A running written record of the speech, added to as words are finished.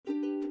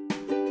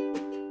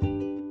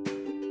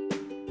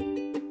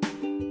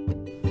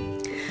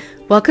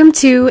Welcome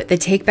to the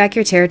Take Back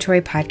Your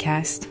Territory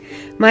podcast.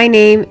 My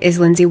name is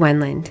Lindsay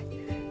Wendland.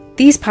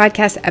 These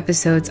podcast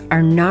episodes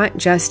are not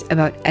just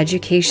about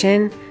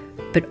education,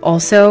 but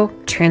also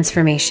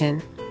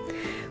transformation.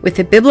 With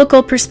a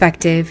biblical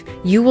perspective,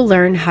 you will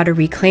learn how to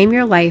reclaim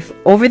your life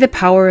over the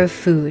power of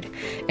food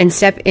and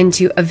step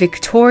into a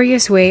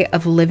victorious way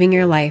of living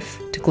your life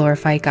to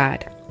glorify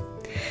God.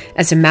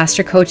 As a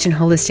master coach in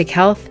holistic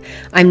health,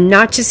 I'm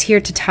not just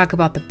here to talk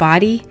about the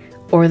body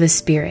or the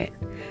spirit,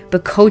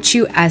 but coach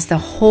you as the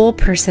whole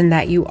person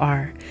that you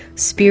are: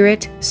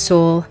 spirit,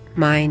 soul,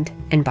 mind,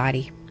 and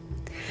body.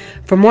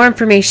 For more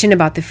information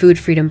about the Food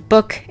Freedom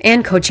book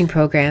and coaching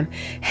program,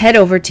 head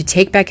over to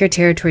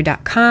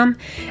takebackyourterritory.com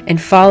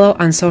and follow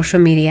on social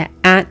media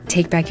at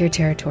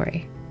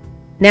takebackyourterritory.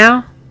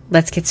 Now,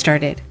 let's get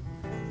started.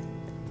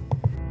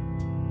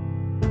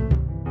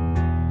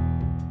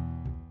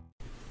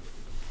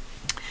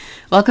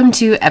 Welcome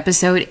to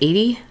episode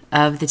 80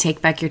 of the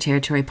Take Back Your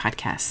Territory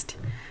podcast.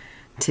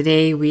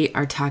 Today we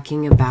are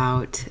talking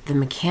about the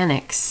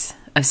mechanics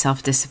of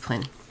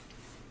self-discipline.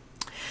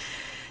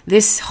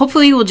 This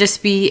hopefully will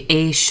just be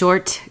a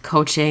short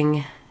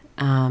coaching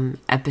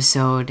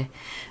episode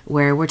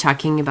where we're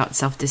talking about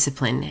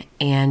self-discipline,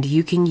 and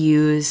you can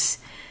use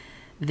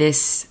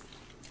this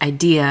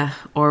idea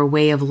or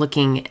way of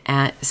looking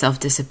at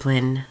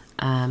self-discipline.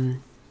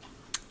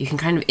 You can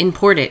kind of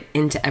import it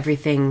into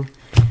everything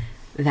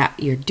that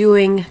you're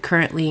doing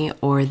currently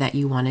or that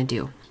you want to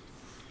do.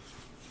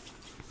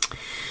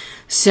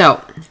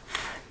 So,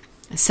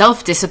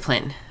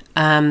 self-discipline.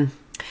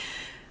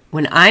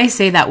 When I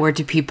say that word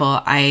to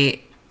people,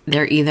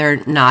 they're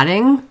either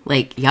nodding,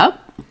 like,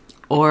 yup,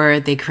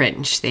 or they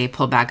cringe. They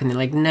pull back and they're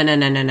like,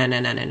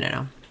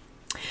 no.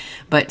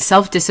 But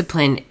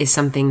self-discipline is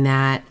something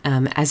that,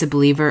 as a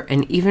believer,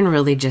 and even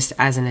really just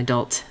as an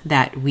adult,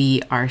 that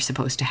we are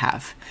supposed to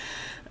have.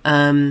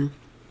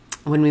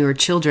 When we were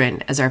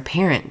children, as our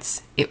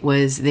parents, it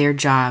was their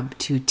job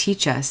to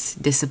teach us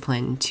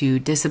discipline, to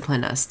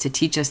discipline us, to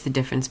teach us the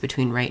difference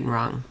between right and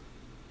wrong.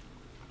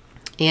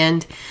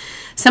 And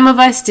some of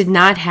us did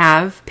not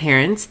have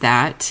parents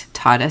that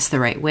taught us the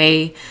right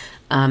way.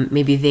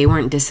 Maybe they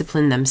weren't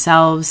disciplined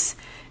themselves.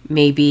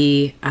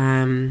 Maybe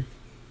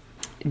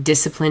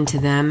discipline to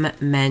them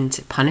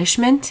meant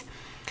punishment.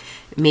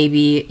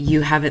 Maybe you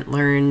haven't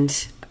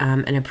learned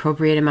an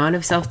appropriate amount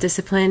of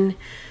self-discipline,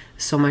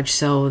 so much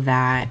so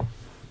that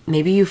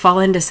maybe you fall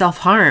into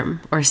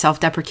self-harm or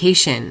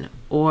self-deprecation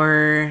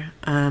or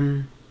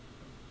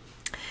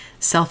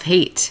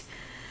self-hate.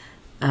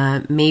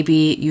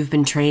 Maybe you've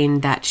been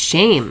trained that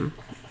shame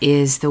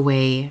is the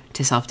way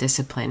to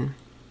self-discipline.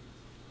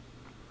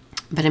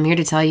 But I'm here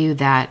to tell you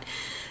that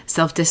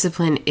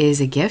self-discipline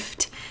is a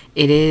gift.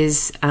 It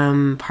is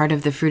part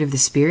of the fruit of the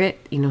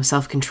Spirit,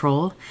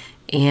 self-control,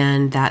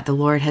 and that the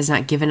Lord has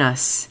not given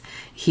us.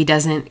 He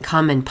doesn't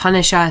come and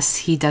punish us.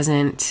 He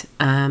doesn't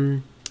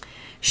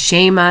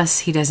shame us.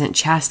 He doesn't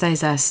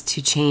chastise us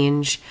to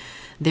change.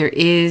 There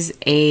is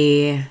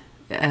a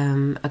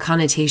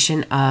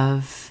connotation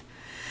of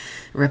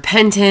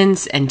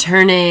repentance and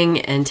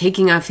turning and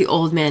taking off the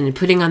old man and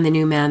putting on the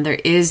new man. There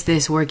is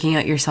this working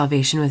out your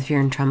salvation with fear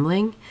and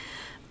trembling.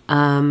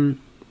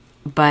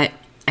 But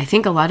I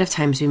think a lot of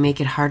times we make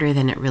it harder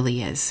than it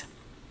really is.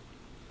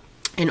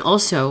 And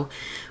also,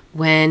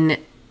 when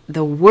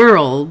the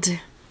world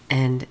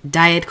and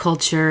diet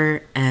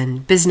culture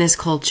and business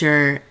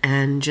culture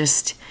and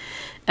just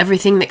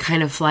everything that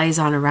kind of flies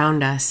on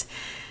around us,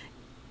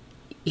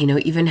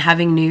 even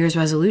having New Year's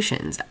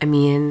resolutions. I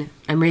mean,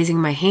 I'm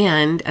raising my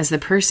hand as the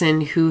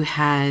person who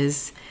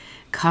has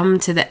come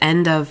to the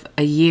end of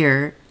a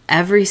year,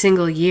 every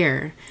single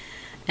year,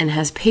 and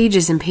has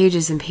pages and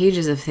pages and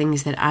pages of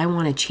things that I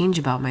want to change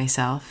about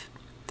myself.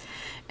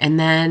 And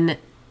then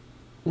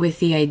with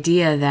the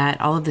idea that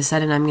all of a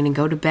sudden I'm going to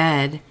go to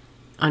bed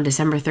on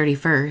December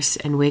 31st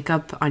and wake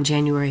up on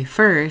January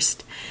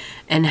 1st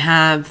and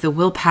have the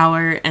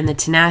willpower and the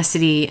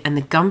tenacity and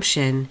the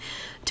gumption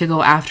to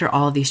go after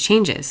all of these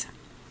changes.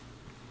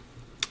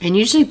 And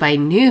usually by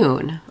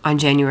noon on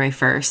January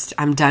 1st,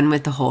 I'm done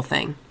with the whole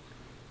thing.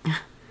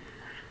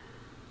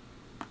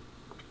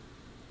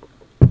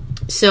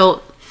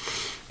 So,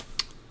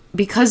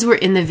 because we're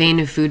in the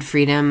vein of food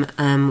freedom,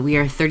 we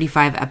are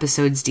 35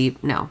 episodes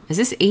deep. No, is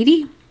this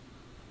 80?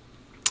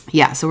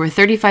 Yeah, so we're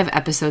 35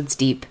 episodes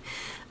deep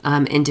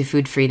into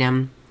food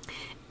freedom.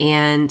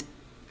 And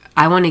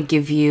I want to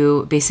give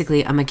you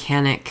basically a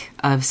mechanic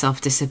of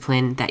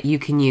self-discipline that you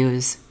can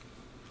use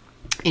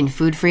in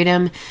food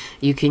freedom,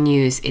 you can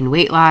use in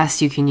weight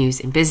loss, you can use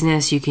in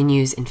business, you can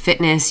use in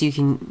fitness, you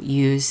can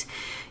use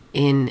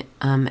in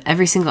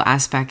every single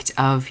aspect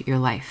of your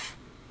life.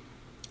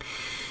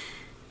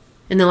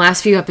 In the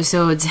last few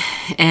episodes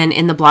and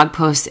in the blog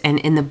post and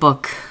in the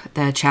book,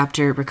 the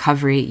chapter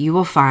Recovery, you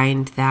will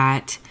find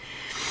that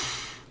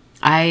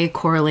I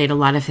correlate a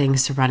lot of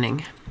things to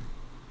running.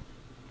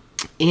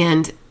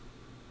 And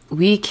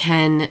we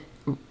can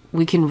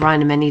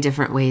run many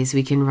different ways.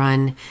 We can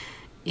run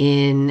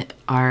in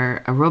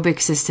our aerobic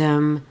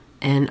system,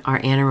 and our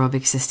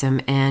anaerobic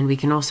system, and we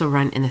can also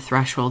run in the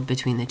threshold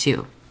between the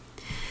two.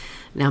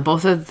 Now,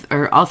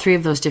 all three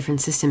of those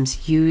different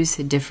systems use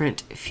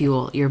different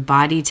fuel. Your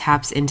body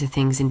taps into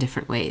things in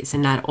different ways,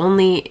 and not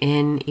only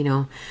in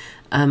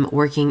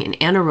working in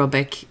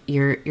anaerobic,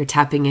 you're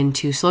tapping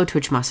into slow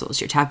twitch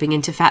muscles, you're tapping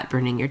into fat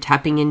burning, you're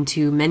tapping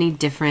into many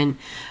different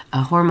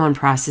hormone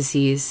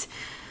processes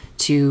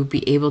to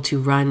be able to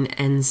run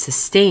and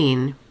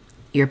sustain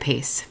your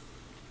pace.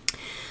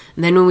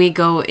 And then when we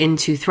go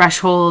into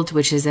threshold,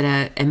 which is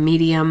at a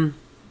medium,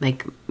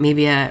 like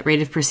maybe a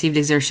rate of perceived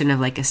exertion of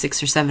like a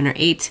 6 or 7 or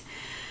 8,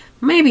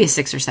 maybe a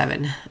 6 or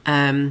 7,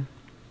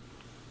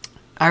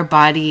 our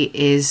body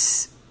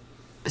is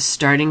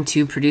starting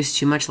to produce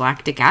too much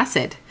lactic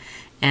acid,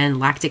 and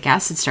lactic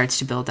acid starts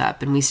to build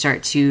up, and we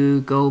start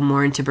to go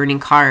more into burning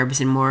carbs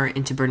and more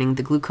into burning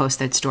the glucose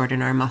that's stored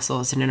in our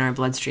muscles and in our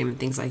bloodstream and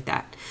things like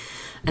that.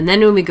 And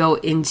then when we go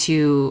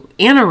into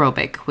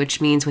anaerobic,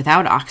 which means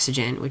without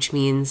oxygen, which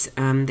means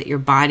that your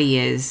body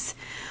is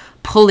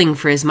pulling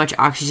for as much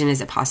oxygen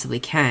as it possibly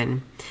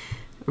can,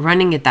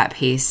 running at that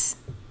pace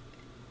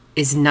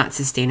is not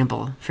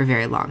sustainable for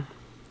very long.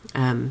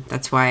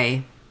 That's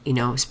why,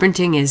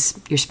 sprinting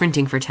you're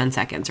sprinting for 10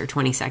 seconds or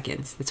 20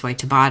 seconds. That's why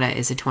Tabata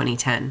is a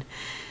 20-10.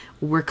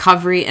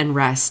 Recovery and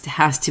rest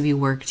has to be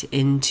worked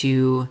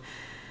into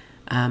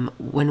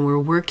when we're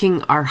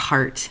working our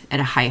heart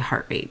at a high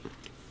heart rate.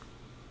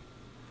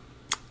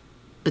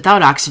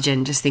 Without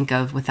oxygen, just think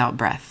of without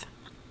breath.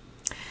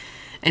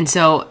 And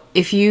so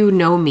if you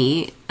know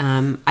me,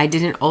 I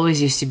didn't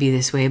always used to be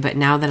this way, but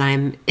now that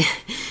I'm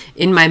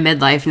in my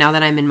midlife, now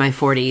that I'm in my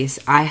 40s,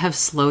 I have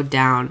slowed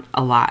down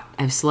a lot.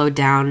 I've slowed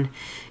down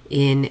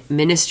in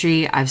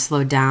ministry. I've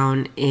slowed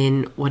down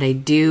in what I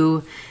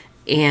do.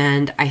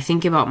 And I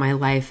think about my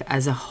life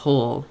as a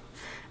whole.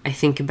 I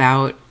think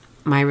about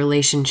my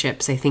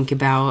relationships. I think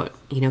about,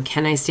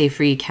 can I stay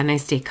free? Can I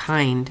stay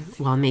kind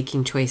while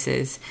making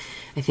choices?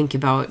 I think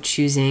about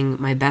choosing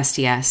my best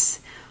yes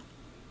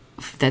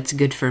that's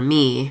good for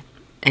me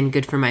and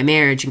good for my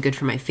marriage and good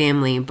for my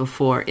family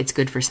before it's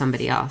good for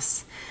somebody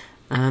else.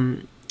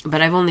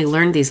 But I've only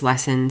learned these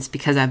lessons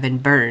because I've been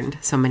burned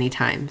so many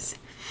times.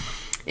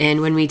 And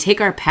when we take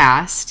our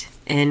past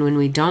and when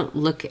we don't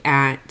look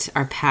at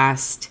our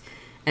past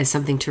as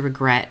something to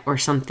regret or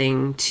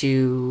something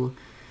to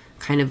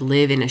kind of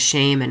live in a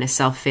shame and a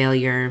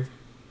self-failure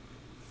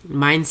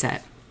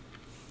mindset,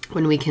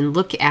 when we can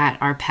look at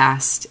our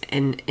past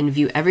and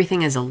view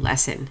everything as a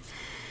lesson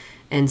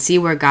and see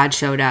where God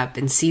showed up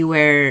and see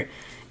where,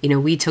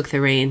 we took the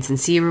reins and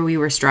see where we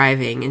were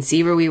striving and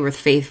see where we were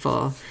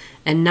faithful,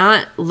 and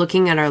not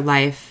looking at our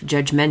life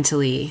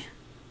judgmentally,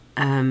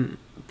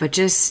 but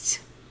just,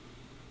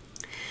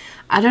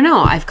 I don't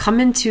know, I've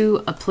come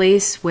into a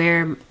place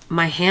where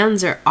my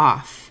hands are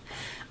off.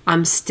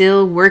 I'm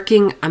still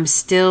working. I'm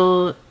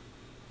still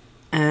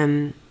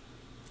trying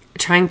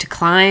to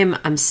climb.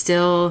 I'm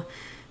still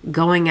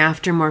going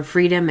after more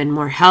freedom and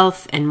more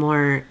health and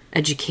more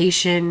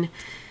education.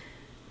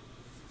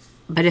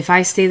 But if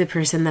I stay the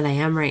person that I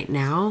am right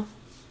now,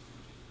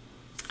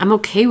 I'm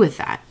okay with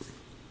that.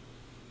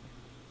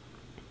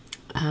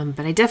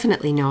 But I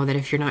definitely know that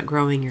if you're not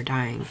growing, you're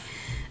dying.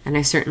 And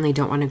I certainly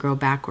don't want to grow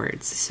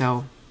backwards.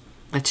 So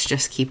let's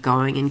just keep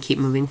going and keep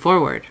moving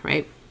forward,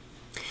 right?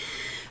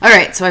 All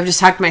right, so I've just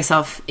talked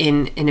myself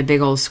in a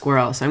big old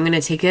squirrel. So I'm going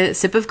to take a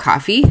sip of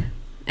coffee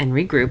and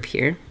regroup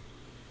here.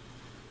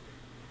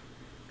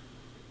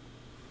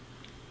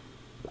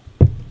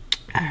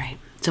 All right.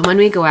 So when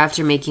we go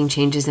after making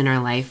changes in our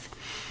life,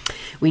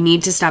 we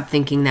need to stop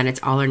thinking that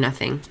it's all or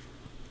nothing.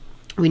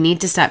 We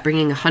need to stop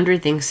bringing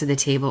 100 things to the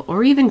table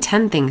or even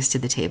 10 things to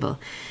the table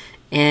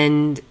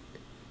and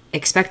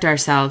expect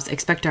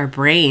our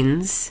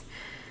brains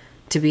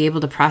to be able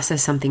to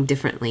process something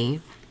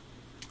differently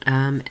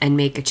and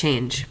make a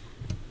change.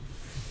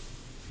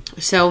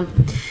 So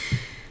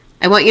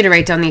I want you to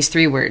write down these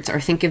 3 words or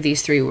think of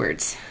these 3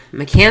 words: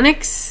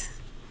 mechanics,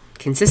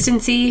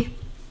 consistency,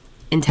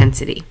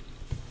 intensity.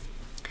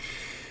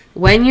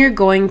 When you're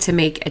going to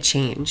make a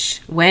change,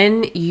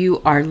 when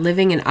you are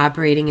living and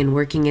operating and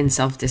working in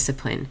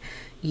self-discipline,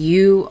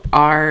 you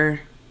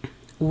are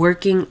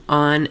working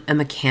on a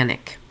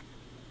mechanic.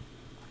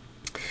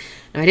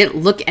 Now, I didn't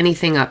look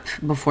anything up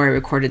before I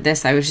recorded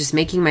this. I was just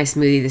making my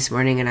smoothie this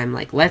morning and I'm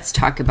like, let's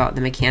talk about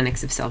the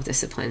mechanics of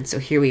self-discipline. So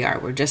here we are.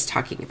 We're just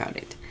talking about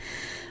it.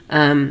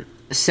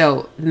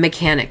 So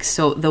mechanics.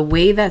 So the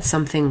way that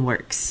something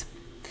works,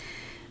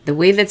 the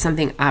way that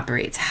something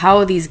operates,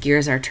 how these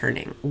gears are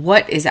turning,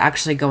 what is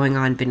actually going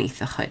on beneath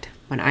the hood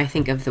when I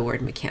think of the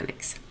word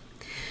mechanics.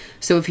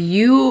 So if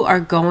you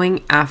are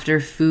going after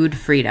food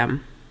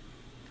freedom,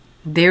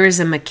 there is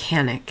a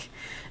mechanic,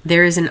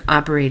 there is an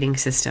operating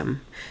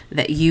system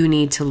that you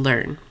need to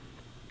learn.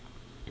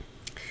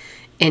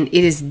 And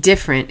it is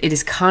different, it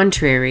is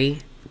contrary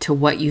to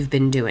what you've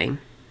been doing.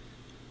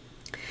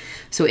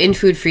 So in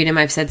food freedom,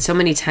 I've said so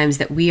many times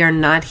that we are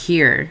not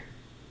here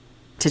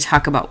to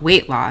talk about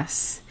weight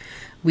loss.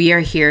 We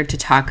are here to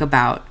talk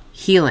about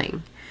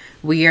healing.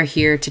 We are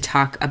here to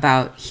talk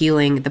about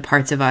healing the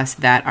parts of us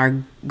that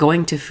are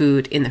going to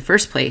food in the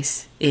first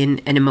place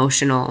in an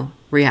emotional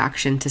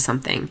reaction to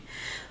something,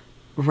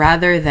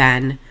 rather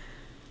than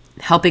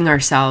helping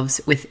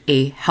ourselves with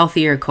a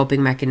healthier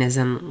coping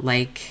mechanism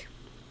like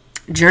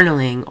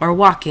journaling or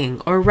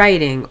walking or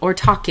writing or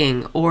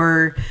talking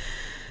or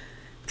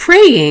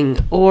praying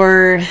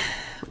or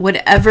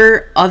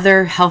whatever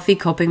other healthy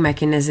coping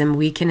mechanism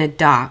we can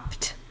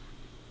adopt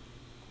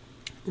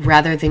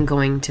rather than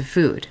going to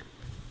food.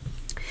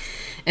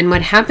 And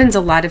what happens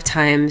a lot of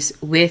times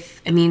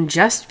with,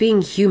 just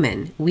being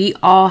human, we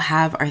all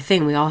have our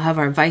thing. We all have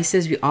our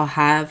vices. We all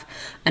have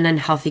an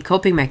unhealthy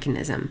coping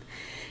mechanism.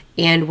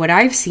 And what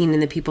I've seen in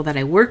the people that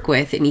I work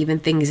with, and even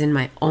things in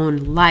my own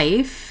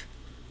life,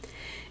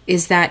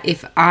 is that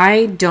if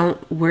I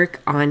don't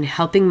work on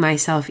helping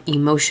myself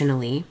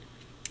emotionally,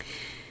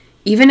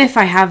 even if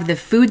I have the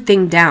food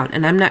thing down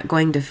and I'm not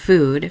going to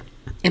food,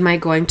 am I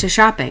going to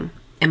shopping?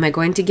 Am I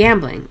going to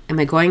gambling? Am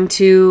I going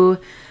to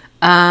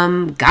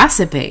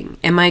gossiping?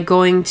 Am I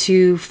going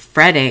to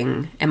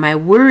fretting? Am I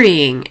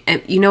worrying?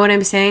 You know what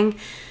I'm saying?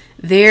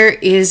 There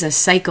is a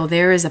cycle.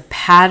 There is a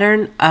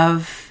pattern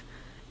of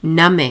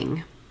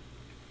numbing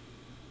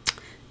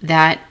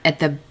that at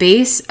the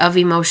base of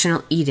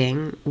emotional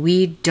eating,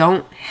 we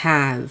don't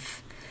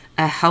have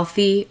a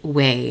healthy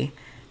way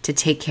to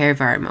take care of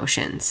our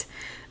emotions.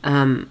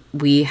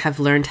 We have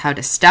learned how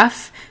to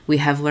stuff, we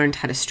have learned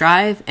how to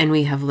strive, and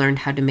we have learned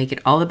how to make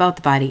it all about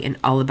the body and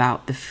all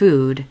about the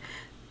food,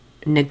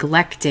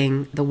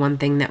 neglecting the one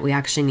thing that we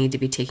actually need to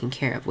be taking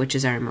care of, which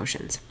is our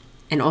emotions,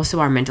 and also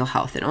our mental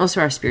health, and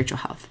also our spiritual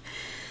health.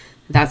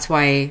 That's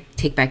why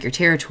Take Back Your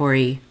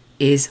Territory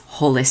is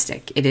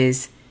holistic. It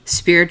is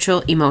spiritual,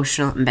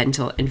 emotional,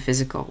 mental, and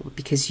physical,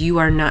 because you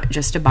are not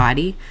just a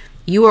body.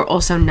 You are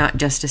also not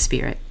just a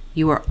spirit.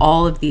 You are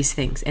all of these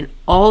things, and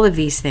all of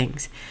these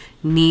things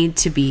need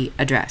to be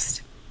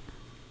addressed.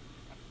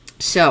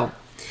 So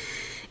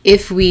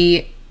if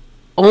we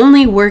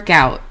only work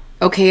out,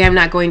 okay, I'm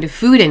not going to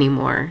food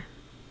anymore.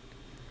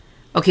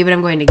 Okay, but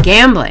I'm going to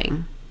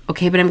gambling.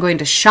 Okay, but I'm going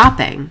to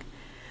shopping.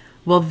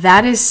 Well,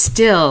 that is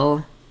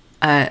still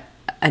a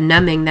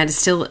numbing. That is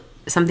still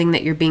something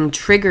that you're being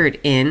triggered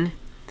in,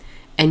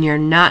 and you're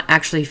not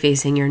actually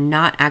facing, you're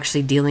not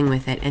actually dealing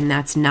with it, and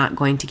that's not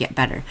going to get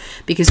better.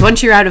 Because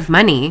once you're out of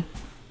money,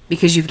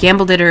 because you've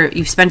gambled it or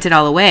you've spent it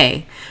all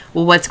away,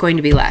 well, what's going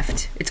to be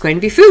left? It's going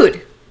to be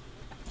food.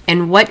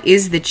 And what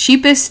is the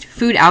cheapest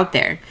food out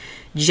there?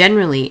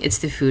 Generally, it's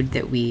the food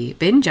that we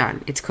binge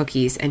on. It's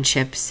cookies and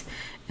chips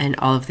and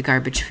all of the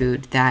garbage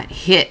food that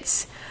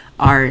hits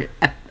our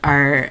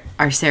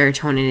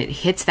serotonin. It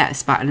hits that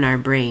spot in our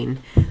brain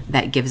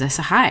that gives us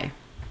a high.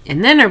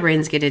 And then our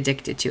brains get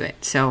addicted to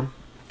it. So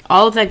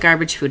all of that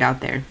garbage food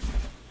out there,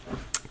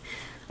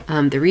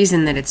 the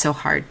reason that it's so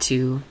hard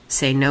to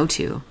say no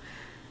to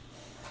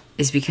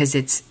is because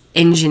it's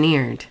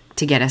engineered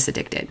to get us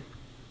addicted.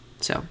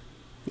 So,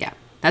 yeah.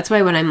 That's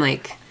why when I'm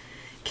like,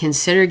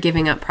 consider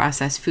giving up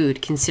processed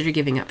food, consider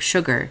giving up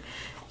sugar,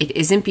 it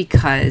isn't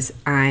because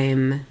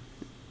I'm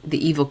the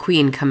evil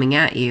queen coming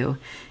at you.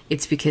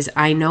 It's because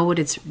I know what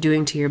it's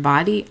doing to your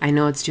body, I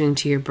know it's doing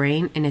to your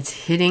brain, and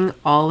it's hitting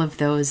all of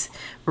those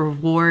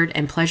reward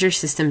and pleasure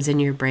systems in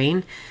your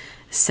brain,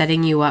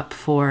 setting you up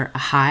for a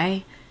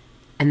high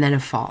and then a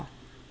fall.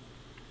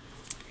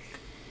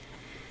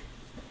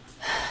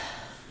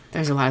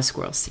 There's a lot of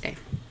squirrels today.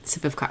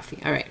 Sip of coffee.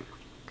 All right.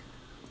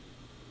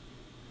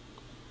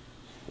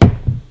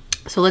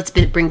 So let's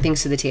bring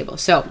things to the table.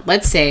 So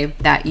let's say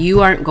that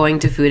you aren't going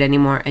to food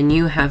anymore and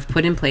you have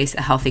put in place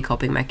a healthy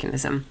coping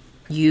mechanism.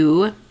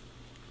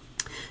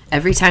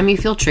 Every time you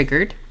feel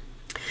triggered,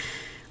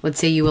 let's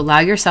say you allow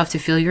yourself to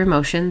feel your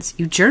emotions,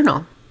 you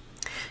journal.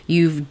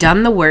 You've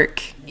done the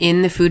work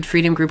in the Food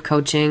Freedom Group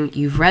coaching.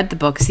 You've read the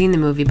book, seen the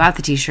movie, bought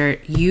the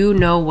t-shirt. You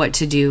know what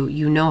to do.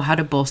 You know how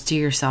to bolster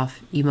yourself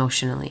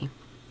emotionally,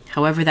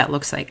 however that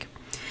looks like.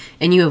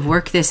 And you have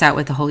worked this out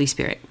with the Holy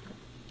Spirit.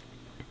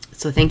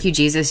 So thank you,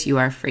 Jesus. You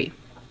are free.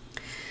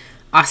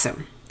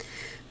 Awesome.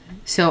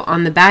 So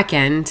on the back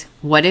end,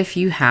 what if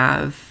you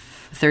have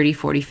 30,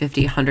 40,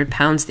 50, 100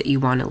 pounds that you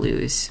want to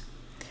lose?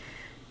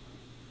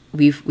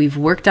 We've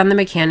worked on the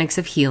mechanics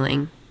of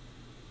healing.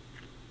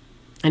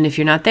 And if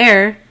you're not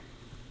there,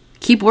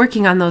 keep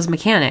working on those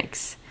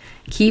mechanics.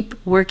 Keep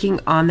working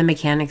on the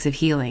mechanics of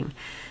healing,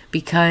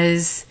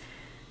 because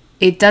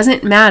it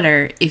doesn't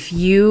matter if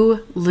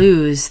you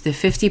lose the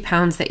 50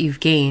 pounds that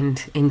you've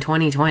gained in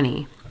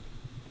 2020.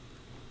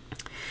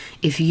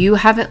 If you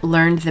haven't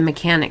learned the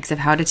mechanics of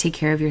how to take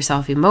care of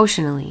yourself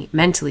emotionally,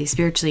 mentally,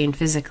 spiritually, and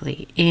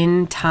physically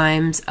in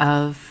times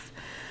of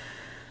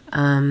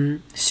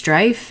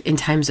strife, in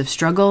times of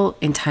struggle,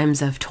 in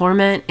times of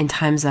torment, in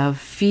times of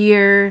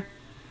fear,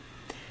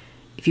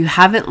 if you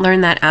haven't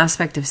learned that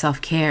aspect of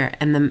self-care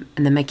and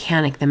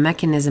the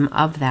mechanism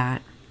of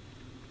that,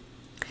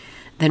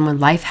 then when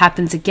life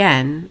happens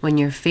again, when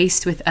you're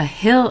faced with a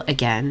hill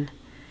again,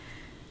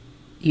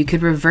 you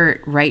could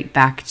revert right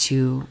back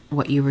to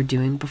what you were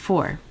doing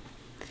before.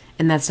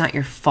 And that's not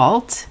your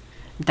fault.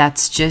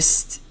 That's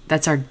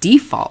That's our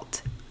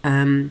default.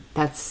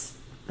 That's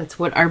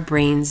what our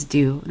brains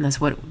do, and that's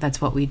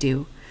what we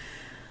do.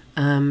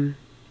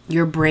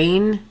 Your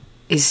brain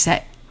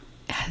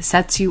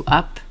sets you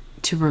up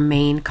to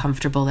remain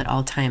comfortable at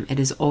all time.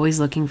 It is always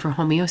looking for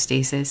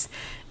homeostasis.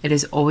 It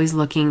is always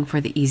looking for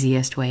the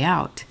easiest way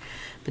out.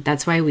 But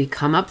that's why we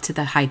come up to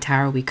the high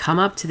tower, we come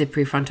up to the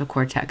prefrontal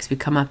cortex, we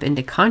come up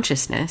into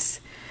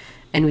consciousness,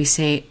 and we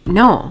say,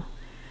 no,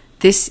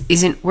 this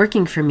isn't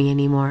working for me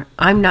anymore.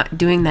 I'm not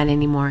doing that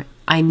anymore.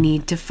 I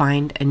need to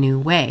find a new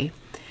way.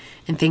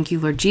 And thank you,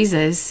 Lord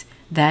Jesus,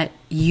 that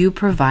you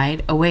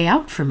provide a way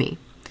out for me.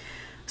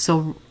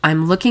 So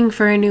I'm looking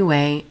for a new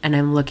way, and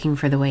I'm looking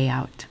for the way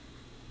out.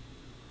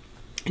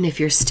 And if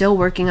you're still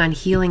working on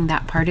healing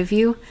that part of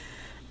you,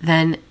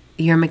 then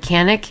your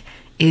mechanic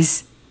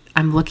is,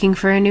 I'm looking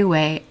for a new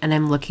way, and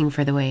I'm looking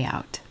for the way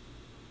out.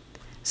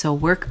 So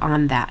work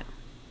on that.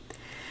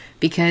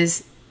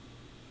 Because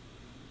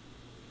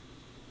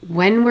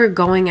when we're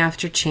going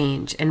after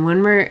change, and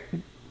when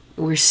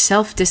we're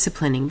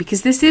self-disciplining,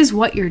 because this is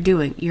what you're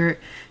doing.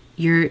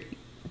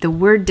 The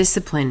word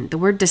discipline, the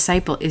word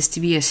disciple is to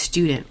be a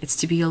student. It's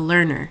to be a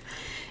learner.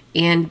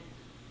 And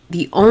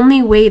the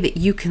only way that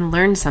you can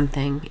learn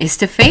something is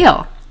to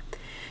fail.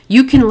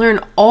 You can learn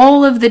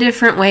all of the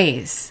different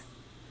ways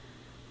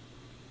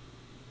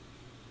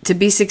to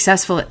be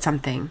successful at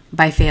something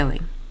by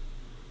failing.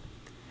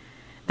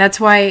 That's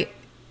why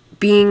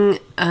being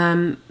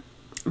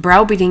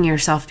browbeating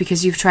yourself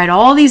because you've tried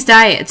all these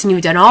diets and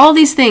you've done all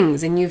these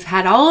things and you've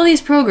had all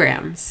these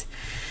programs,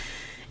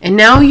 and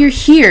now you're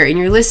here and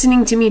you're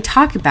listening to me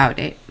talk about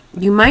it.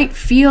 You might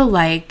feel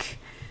like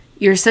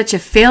you're such a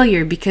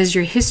failure because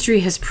your history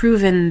has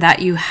proven that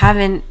you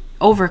haven't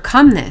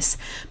overcome this.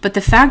 But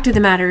the fact of the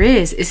matter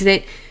is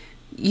that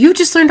you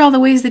just learned all the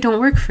ways that don't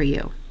work for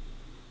you.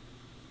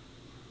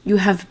 You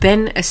have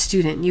been a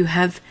student. You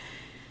have,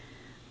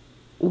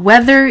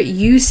 whether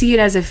you see it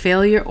as a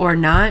failure or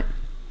not,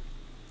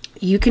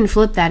 you can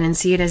flip that and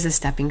see it as a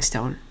stepping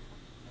stone.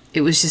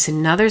 It was just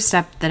another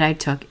step that I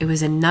took. It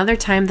was another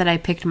time that I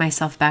picked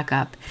myself back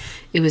up.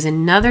 It was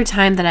another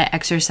time that I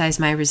exercised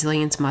my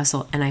resilience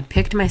muscle and I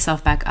picked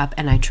myself back up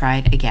and I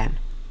tried again.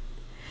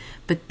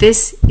 But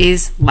this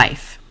is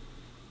life.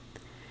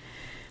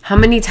 How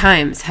many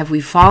times have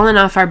we fallen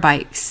off our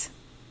bikes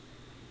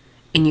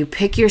and you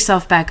pick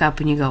yourself back up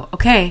and you go,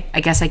 okay,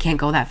 I guess I can't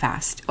go that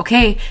fast.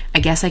 Okay, I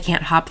guess I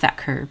can't hop that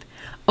curb.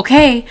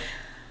 Okay,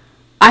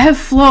 I have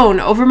flown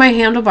over my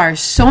handlebars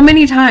so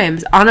many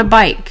times on a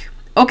bike.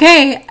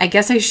 Okay, I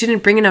guess I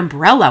shouldn't bring an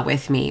umbrella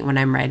with me when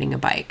I'm riding a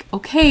bike.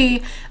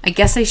 Okay, I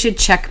guess I should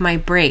check my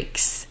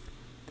brakes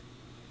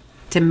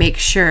to make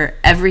sure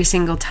every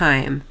single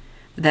time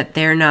that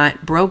they're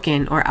not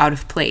broken or out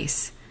of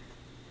place.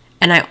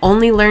 And I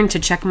only learned to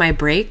check my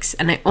brakes,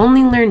 and I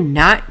only learned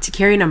not to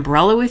carry an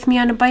umbrella with me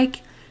on a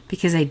bike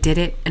because I did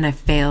it and I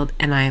failed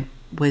and I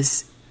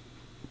was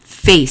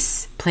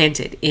face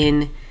planted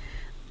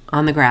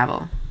on the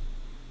gravel.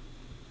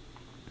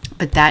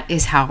 But that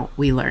is how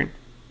we learn.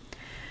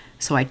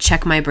 So I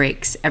check my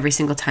brakes every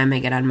single time I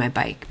get on my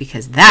bike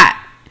because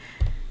that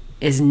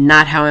is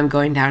not how I'm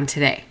going down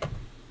today,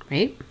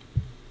 right?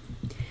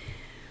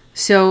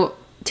 So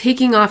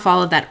taking off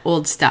all of that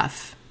old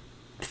stuff,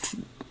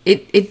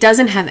 it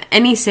doesn't have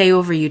any say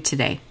over you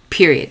today,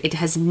 period. It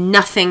has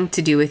nothing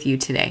to do with you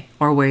today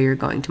or where you're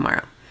going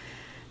tomorrow.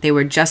 They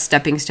were just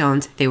stepping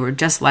stones. They were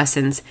just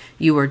lessons.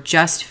 You were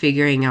just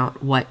figuring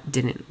out what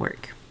didn't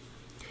work.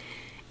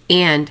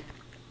 And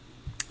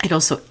it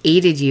also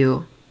aided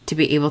you to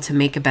be able to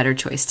make a better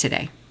choice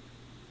today.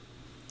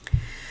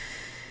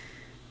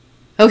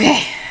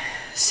 Okay,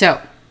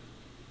 so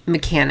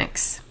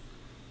mechanics.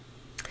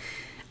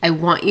 I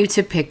want you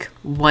to pick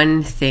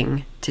one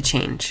thing to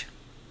change.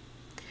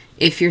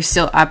 If you're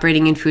still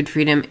operating in food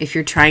freedom, if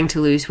you're trying to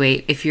lose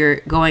weight, if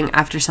you're going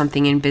after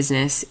something in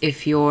business,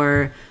 if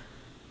you're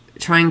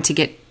trying to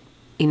get,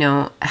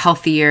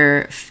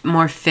 healthier,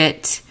 more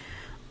fit,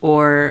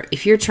 or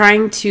if you're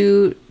trying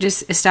to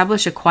just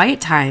establish a quiet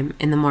time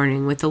in the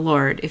morning with the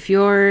Lord, if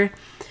you're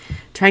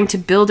trying to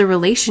build a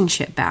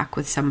relationship back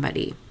with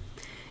somebody,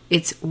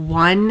 it's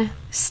one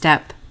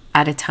step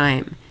at a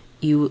time.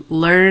 You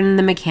learn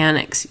the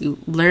mechanics, you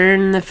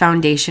learn the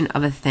foundation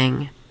of a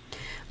thing.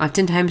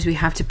 Oftentimes we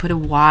have to put a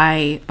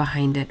why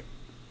behind it.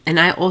 And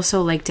I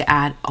also like to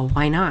add a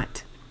why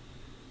not.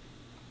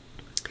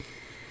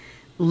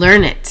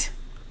 Learn it.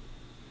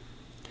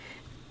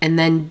 And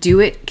then do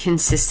it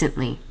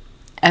consistently.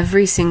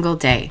 Every single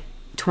day.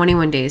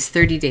 21 days,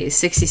 30 days,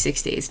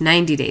 66 days,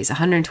 90 days,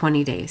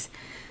 120 days.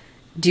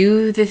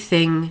 Do the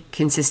thing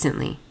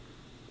consistently.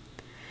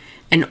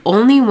 And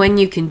only when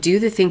you can do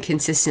the thing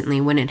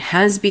consistently, when it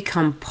has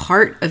become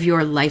part of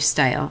your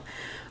lifestyle,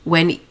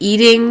 when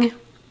eating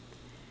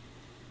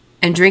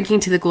and drinking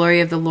to the glory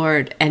of the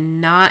Lord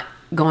and not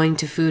going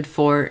to food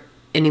for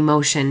an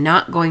emotion,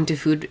 not going to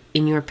food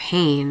in your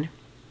pain,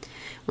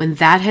 when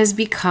that has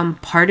become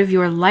part of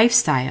your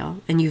lifestyle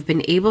and you've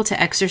been able to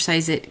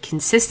exercise it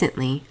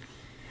consistently,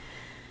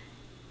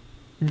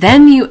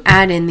 then you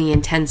add in the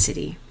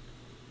intensity.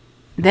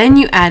 Then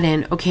you add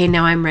in, okay,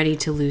 now I'm ready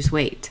to lose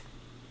weight.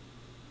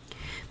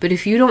 But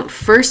if you don't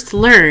first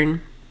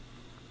learn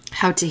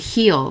how to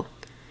heal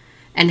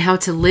and how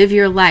to live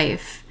your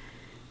life,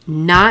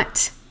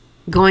 not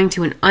going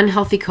to an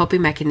unhealthy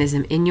coping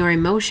mechanism in your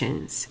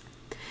emotions,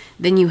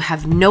 then you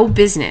have no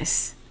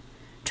business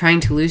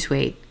trying to lose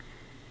weight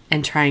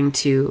and trying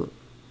to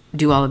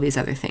do all of these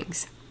other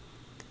things.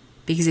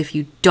 Because if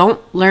you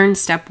don't learn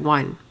step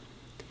 1,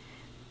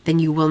 then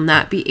you will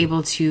not be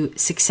able to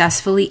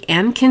successfully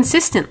and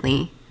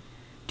consistently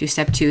do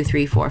step 2,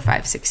 3, 4,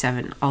 5, 6,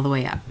 7, all the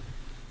way up.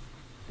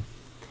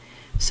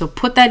 So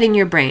put that in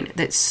your brain,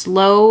 that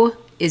slow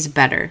is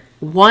better.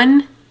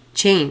 1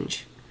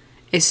 change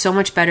is so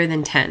much better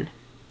than 10.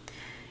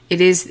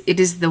 It is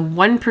the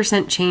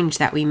 1% change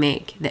that we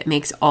make that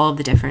makes all of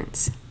the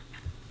difference.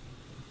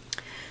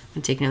 I'm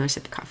going to take another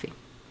sip of coffee.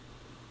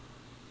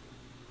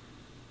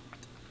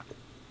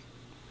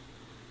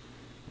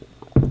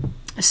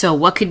 So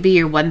what could be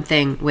your one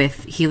thing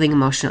with healing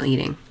emotional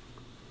eating?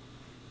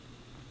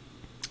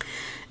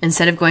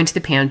 Instead of going to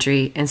the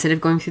pantry, instead of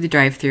going through the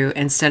drive-thru,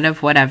 instead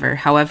of whatever,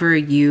 however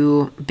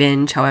you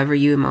binge, however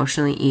you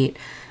emotionally eat,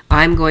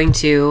 I'm going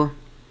to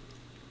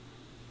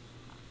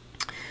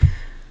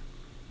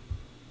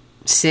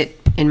sit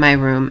in my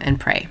room and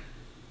pray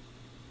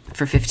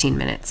for 15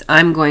 minutes.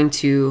 I'm going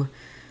to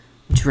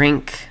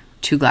drink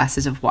 2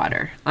 glasses of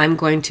water. I'm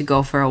going to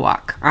go for a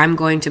walk. I'm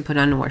going to put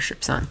on a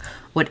worship song.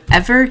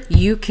 Whatever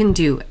you can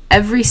do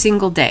every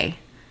single day,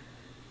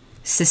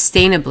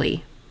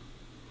 sustainably,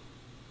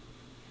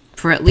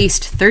 for at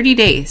least 30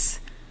 days,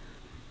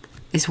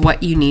 is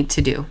what you need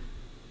to do.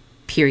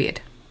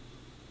 Period.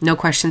 No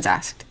questions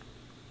asked.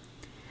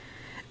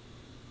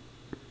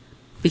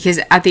 Because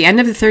at the end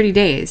of the 30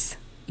 days,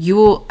 you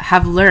will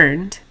have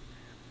learned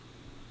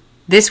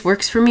this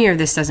works for me or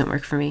this doesn't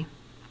work for me.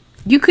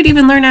 You could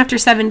even learn after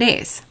 7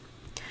 days.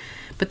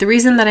 But the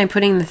reason that I'm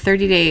putting the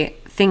 30-day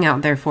thing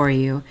out there for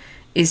you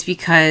is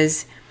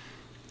because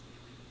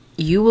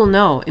you will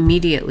know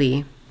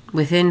immediately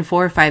within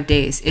 4 or 5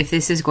 days if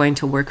this is going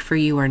to work for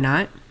you or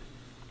not.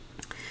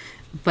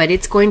 But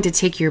it's going to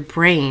take your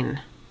brain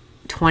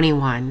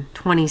 21,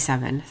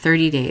 27,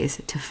 30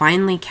 days to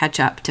finally catch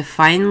up, to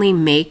finally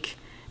make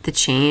the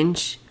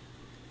change,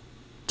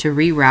 to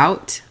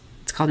reroute.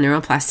 It's called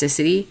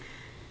neuroplasticity.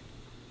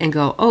 And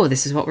go, oh,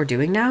 this is what we're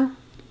doing now?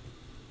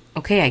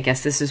 Okay, I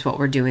guess this is what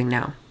we're doing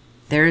now.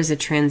 There is a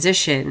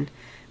transition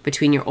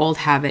between your old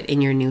habit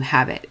and your new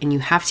habit. And you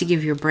have to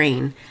give your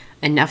brain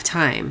enough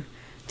time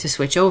to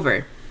switch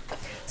over.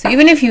 So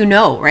even if you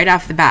know right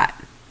off the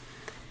bat,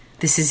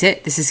 this is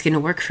it, this is going to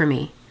work for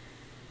me,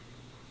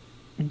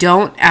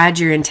 don't add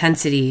your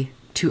intensity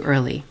too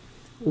early.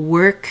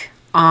 Work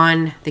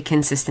on the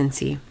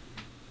consistency.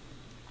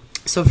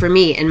 So for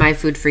me, in my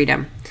food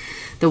freedom,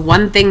 the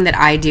one thing that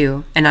I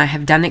do, and I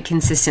have done it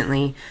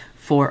consistently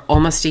for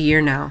almost a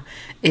year now,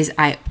 is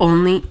I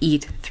only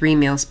eat 3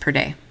 meals per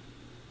day.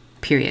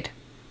 Period.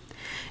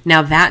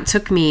 Now that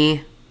took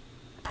me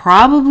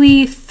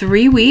probably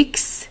 3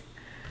 weeks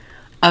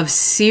of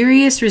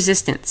serious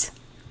resistance.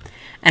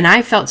 And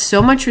I felt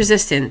so much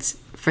resistance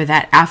for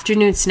that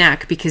afternoon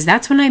snack because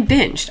that's when I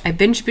binged. I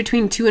binged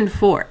between 2 and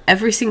 4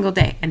 every single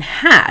day and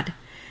had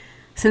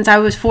since I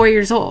was 4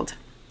 years old.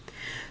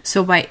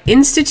 So by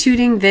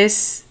instituting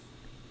this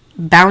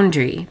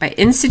boundary, by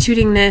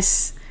instituting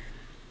this,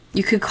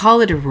 you could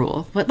call it a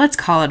rule, but let's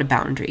call it a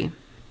boundary.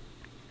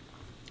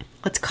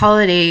 Let's call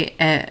it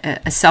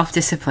a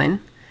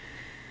self-discipline.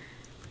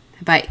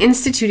 By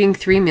instituting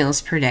 3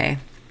 meals per day,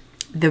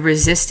 the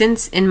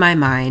resistance in my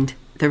mind,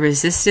 the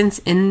resistance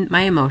in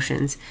my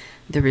emotions,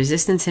 the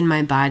resistance in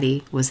my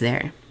body was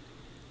there.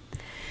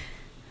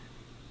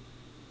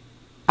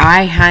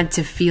 I had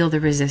to feel the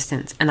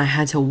resistance and I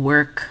had to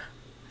work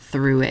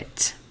through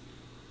it.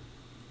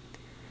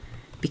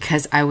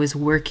 Because I was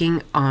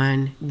working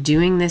on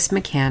doing this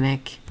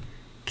mechanic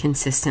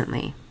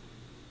consistently.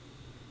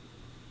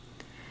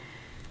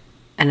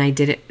 And I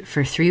did it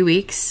for 3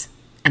 weeks,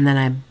 and then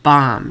I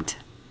bombed.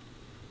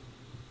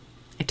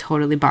 I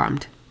totally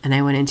bombed. And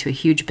I went into a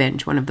huge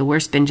binge, one of the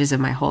worst binges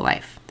of my whole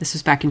life. This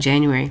was back in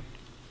January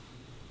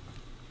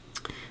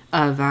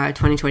of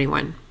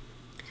 2021.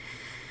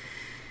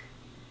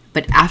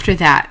 But after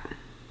that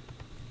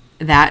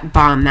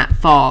bomb, that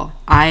fall,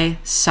 I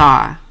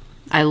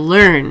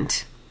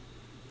learned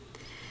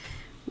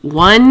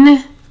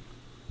one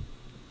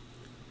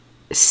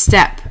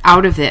step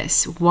out of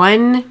this,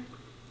 one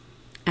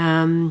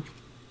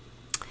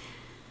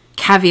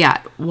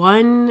caveat,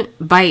 one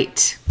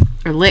bite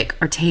or lick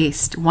or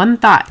taste, one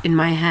thought in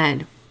my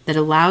head that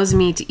allows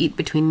me to eat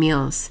between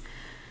meals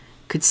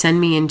could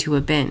send me into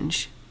a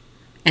binge.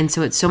 And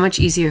so it's so much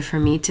easier for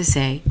me to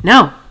say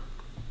no.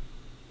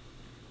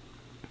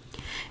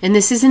 And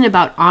this isn't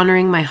about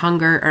honoring my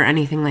hunger or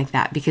anything like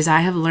that, because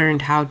I have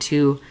learned how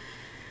to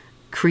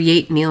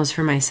create meals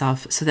for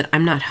myself so that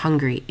I'm not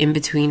hungry in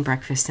between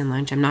breakfast and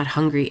lunch. I'm not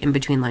hungry in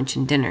between lunch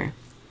and dinner.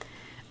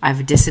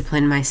 I've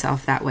disciplined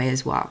myself that way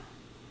as well.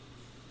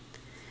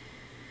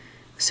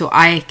 So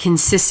I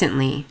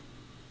consistently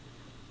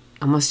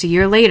almost a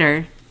year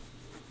later,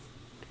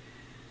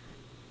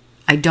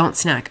 I don't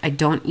snack. I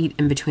don't eat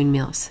in between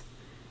meals.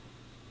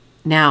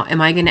 Now,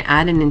 am I going to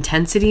add an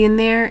intensity in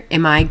there?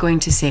 Am I going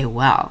to say,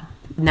 well,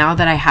 now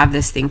that I have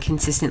this thing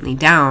consistently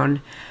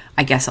down,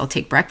 I guess I'll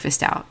take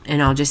breakfast out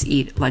and I'll just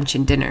eat lunch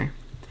and dinner?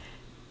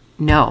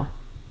 No.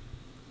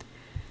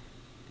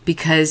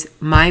 Because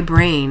my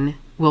brain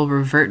will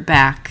revert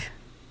back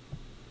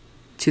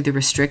to the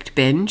restrict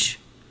binge,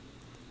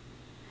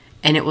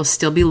 and it will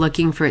still be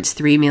looking for its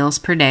 3 meals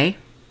per day.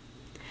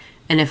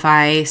 And if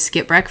I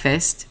skip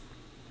breakfast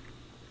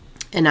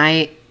and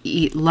I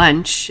eat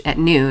lunch at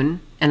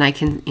noon, and I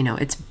can,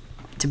 it's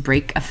to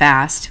break a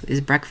fast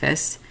is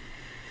breakfast,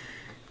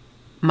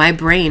 my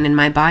brain and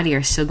my body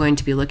are still going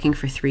to be looking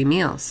for 3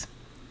 meals.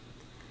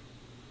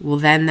 Well,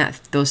 then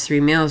those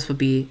 3 meals will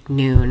be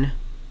noon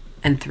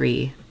and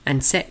 3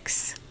 and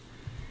 6.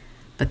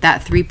 But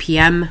that 3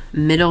 p.m.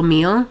 middle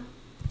meal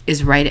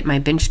is right at my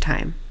binge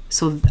time.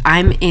 So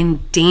I'm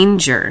in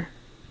danger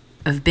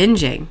of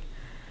binging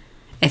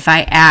if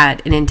I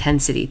add an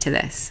intensity to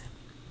this.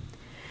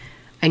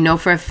 I know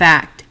for a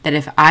fact that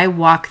if I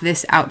walk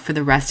this out for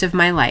the rest of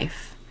my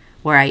life,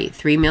 where I eat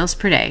 3 meals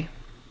per day,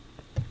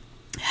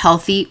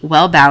 healthy,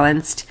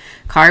 well-balanced,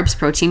 carbs,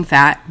 protein,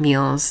 fat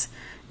meals,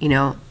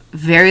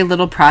 very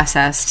little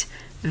processed,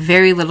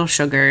 very little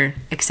sugar,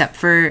 except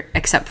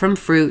from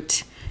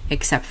fruit,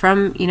 except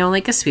from,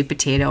 like a sweet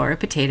potato or a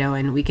potato,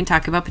 and we can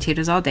talk about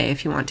potatoes all day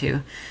if you want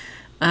to.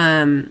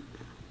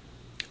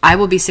 I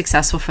will be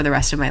successful for the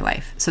rest of my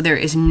life. So there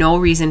is no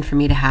reason for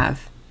me to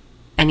have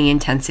any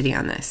intensity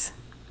on this,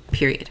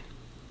 period.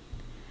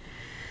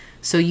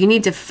 So you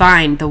need to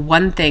find the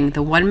one thing,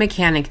 the one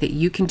mechanic that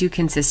you can do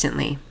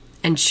consistently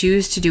and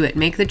choose to do it.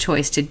 Make the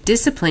choice to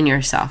discipline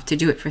yourself to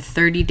do it for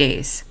 30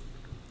 days.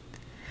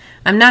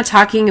 I'm not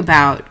talking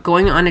about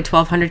going on a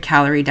 1,200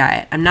 calorie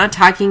diet. I'm not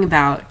talking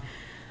about,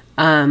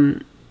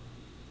 I'm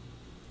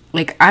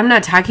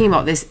not talking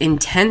about this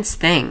intense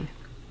thing.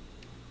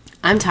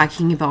 I'm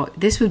talking about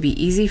this would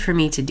be easy for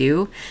me to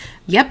do.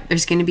 Yep,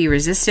 there's going to be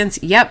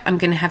resistance. Yep, I'm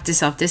going to have to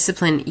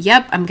self-discipline.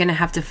 Yep, I'm going to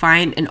have to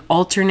find an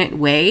alternate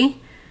way.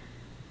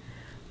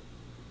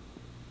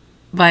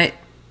 But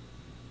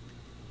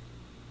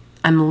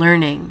I'm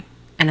learning,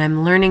 and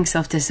I'm learning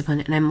self-discipline,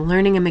 and I'm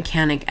learning a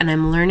mechanic, and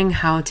I'm learning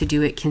how to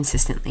do it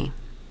consistently.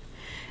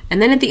 And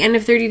then at the end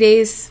of 30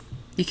 days,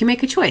 you can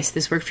make a choice.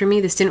 This worked for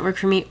me, this didn't work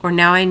for me, or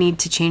now I need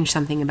to change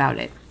something about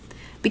it.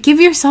 But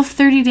give yourself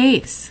 30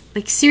 days.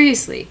 Like,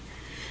 seriously.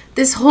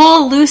 This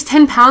whole lose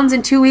 10 pounds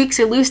in 2 weeks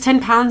or lose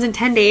 10 pounds in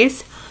 10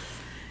 days,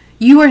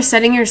 you are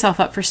setting yourself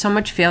up for so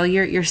much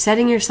failure. You're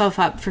setting yourself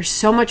up for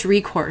so much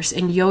recourse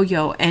and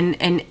yo-yo and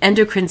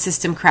endocrine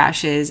system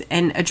crashes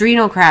and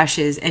adrenal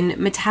crashes and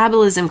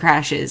metabolism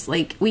crashes.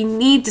 Like, we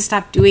need to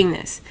stop doing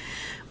this.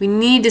 We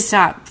need to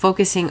stop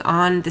focusing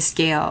on the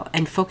scale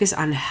and focus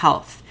on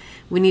health.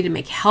 We need to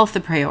make health a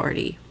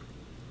priority.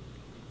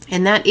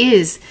 And that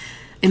is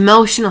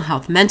emotional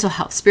health, mental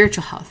health,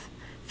 spiritual health,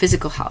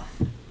 physical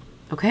health.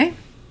 Okay?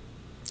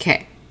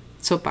 Okay.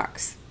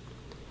 Soapbox.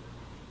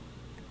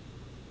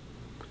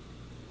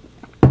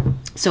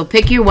 So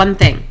pick your one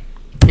thing.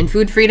 In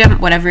food freedom,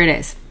 whatever it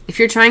is. If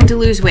you're trying to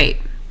lose weight,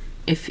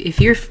 if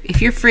you're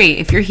free,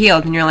 if you're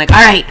healed and you're like,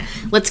 all right,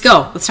 let's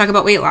go. Let's talk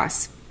about weight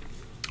loss,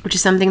 which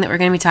is something that we're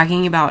going to be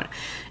talking about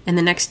in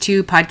the next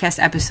 2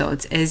 podcast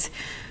episodes, is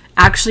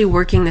actually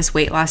working this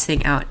weight loss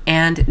thing out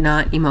and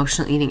not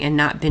emotional eating and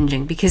not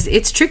binging, because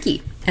it's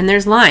tricky and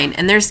there's line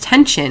and there's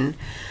tension,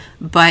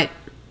 but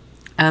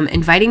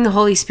inviting the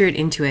Holy Spirit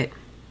into it,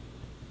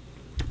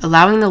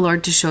 allowing the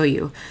Lord to show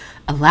you,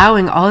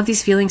 allowing all of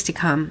these feelings to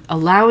come,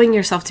 allowing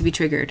yourself to be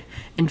triggered,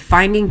 and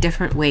finding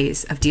different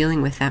ways of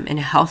dealing with them in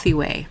a healthy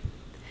way.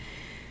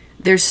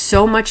 There's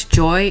so much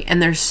joy,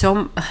 and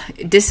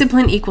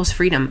discipline equals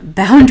freedom.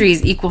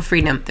 Boundaries equal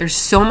freedom. There's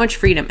so much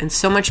freedom and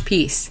so much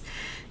peace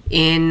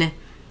in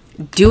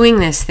doing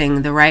this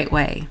thing the right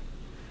way,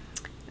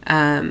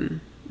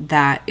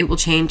 that it will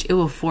change. It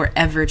will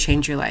forever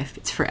change your life.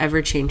 It's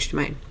forever changed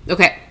mine.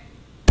 Okay.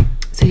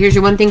 So here's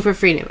your one thing for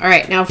freedom. All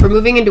right. Now for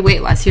moving into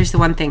weight loss, here's the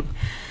one thing.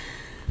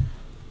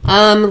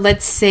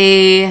 Let's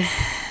say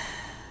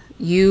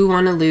you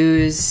want to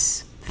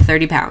lose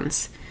 30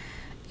 pounds,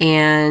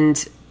 and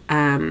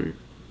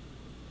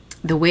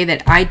the way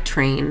that I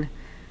train,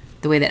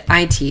 the way that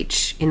I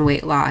teach in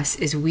weight loss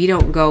is we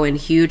don't go in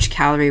huge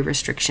calorie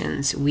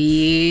restrictions.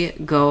 We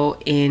go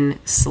in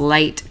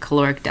slight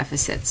caloric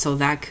deficits. So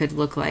that could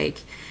look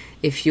like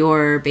if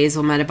your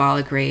basal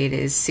metabolic rate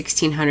is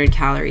 1,600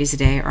 calories a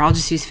day, or I'll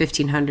just use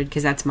 1,500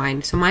 because that's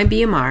mine. So my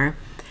BMR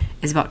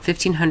is about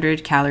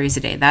 1,500 calories a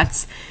day.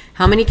 That's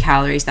how many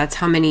calories, that's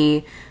how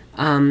many,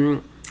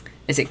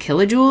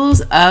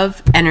 kilojoules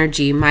of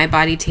energy my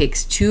body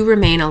takes to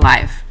remain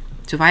alive.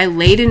 So if I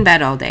laid in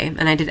bed all day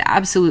and I did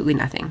absolutely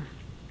nothing,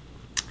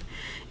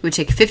 it would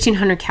take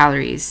 1,500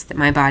 calories that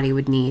my body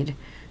would need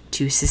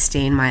to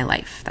sustain my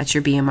life. That's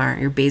your BMR,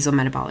 your basal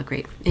metabolic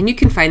rate. And you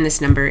can find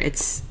this number.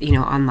 It's,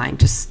 online,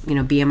 just,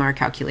 BMR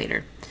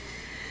calculator.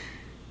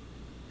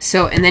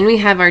 So, and then we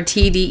have our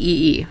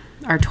TDEE.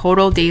 our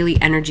total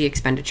daily energy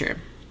expenditure.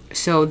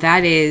 So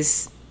that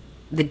is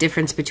the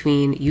difference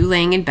between you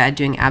laying in bed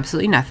doing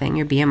absolutely nothing,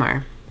 your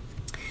BMR,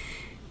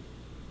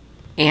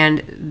 and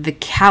the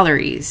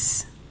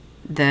calories,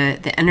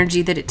 the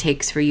energy that it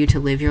takes for you to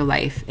live your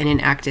life in an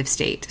active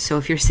state. So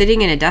if you're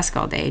sitting in a desk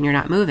all day and you're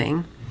not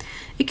moving,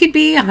 it could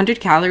be 100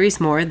 calories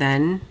more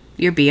than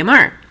your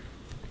BMR.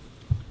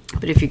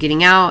 But if you're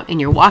getting out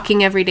and you're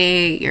walking every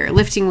day, you're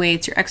lifting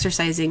weights, you're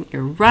exercising,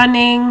 you're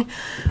running,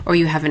 or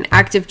you have an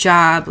active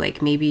job,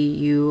 like maybe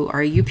you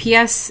are a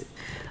UPS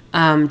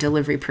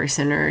delivery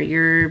person, or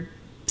you're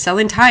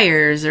selling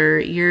tires, or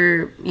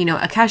you're,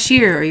 a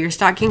cashier, or you're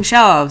stocking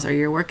shelves, or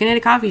you're working at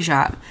a coffee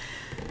shop,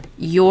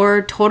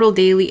 your total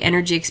daily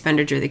energy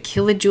expenditure, the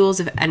kilojoules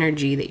of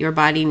energy that your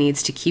body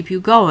needs to keep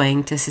you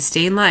going, to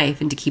sustain life,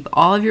 and to keep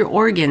all of your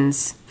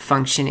organs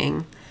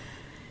functioning,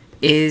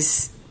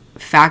 is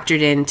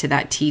factored into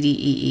that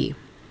TDEE.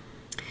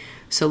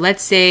 So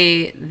let's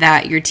say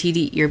that your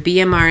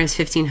BMR is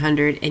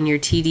 1500 and your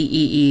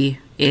TDEE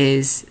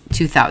is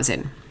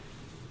 2000.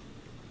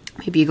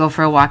 Maybe you go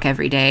for a walk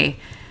every day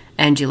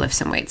and you lift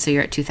some weights, so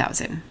you're at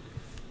 2000.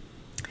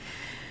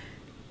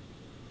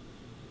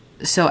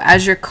 So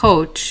as your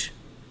coach,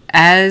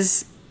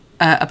 as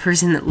a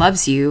person that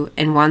loves you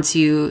and wants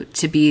you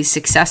to be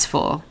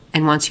successful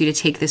and wants you to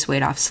take this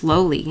weight off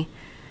slowly,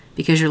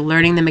 because you're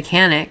learning the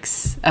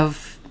mechanics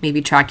of maybe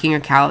tracking your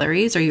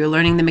calories, or you're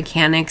learning the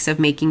mechanics of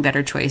making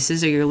better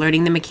choices, or you're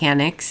learning the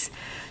mechanics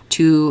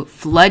to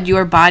flood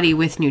your body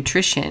with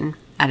nutrition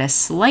at a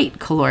slight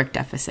caloric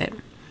deficit,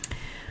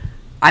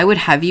 I would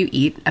have you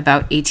eat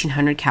about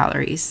 1,800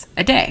 calories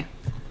a day.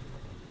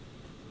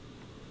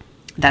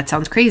 That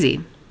sounds crazy,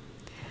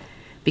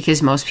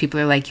 because most people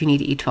are like, you need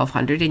to eat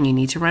 1,200 and you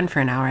need to run for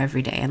an hour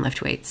every day and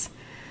lift weights.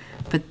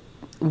 But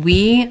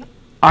we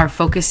are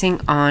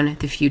focusing on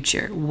the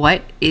future.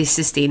 What is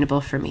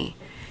sustainable for me?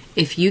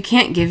 If you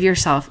can't give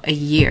yourself a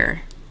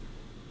year,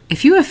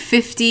 if you have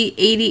 50,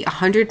 80,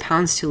 100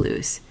 pounds to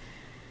lose,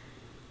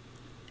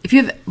 if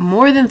you have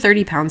more than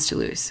 30 pounds to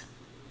lose,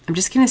 I'm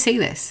just going to say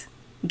this,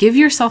 give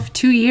yourself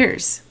 2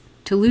 years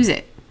to lose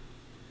it.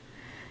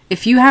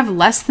 If you have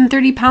less than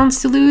 30 pounds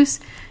to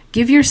lose,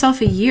 give yourself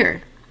a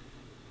year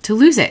to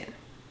lose it.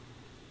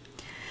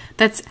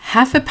 That's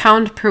half a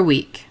pound per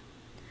week,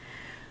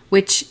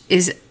 which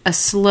is a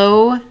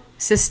slow,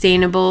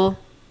 sustainable,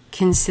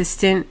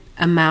 consistent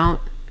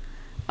amount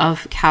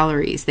of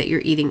calories that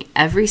you're eating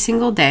every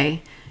single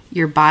day.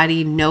 Your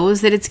body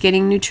knows that it's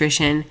getting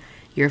nutrition.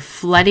 You're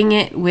flooding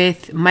it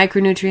with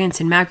micronutrients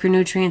and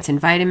macronutrients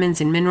and vitamins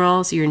and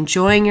minerals. You're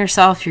enjoying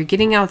yourself. You're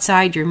getting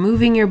outside. You're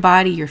moving your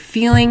body. You're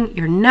feeling.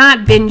 You're not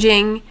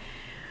binging,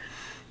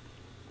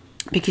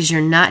 because you're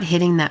not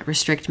hitting that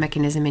restrict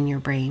mechanism in your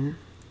brain.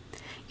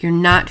 You're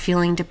not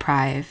feeling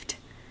deprived.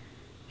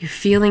 You're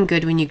feeling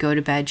good when you go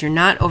to bed. You're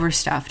not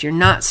overstuffed. You're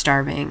not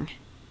starving.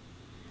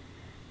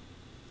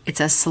 It's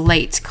a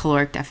slight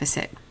caloric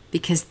deficit,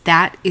 because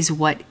that is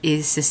what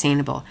is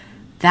sustainable.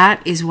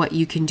 That is what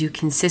you can do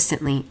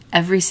consistently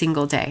every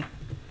single day.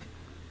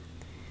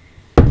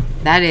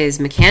 That is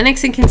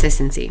mechanics and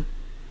consistency.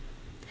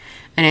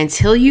 And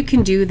until you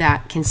can do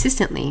that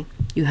consistently,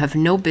 you have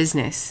no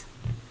business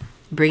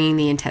bringing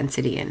the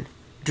intensity in,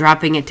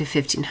 dropping it to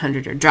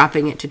 1,500 or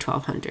dropping it to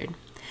 1,200.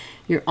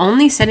 You're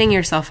only setting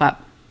yourself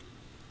up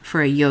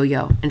for a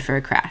yo-yo and for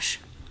a crash.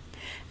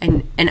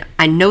 And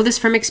I know this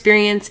from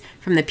experience,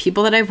 from the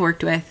people that I've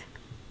worked with,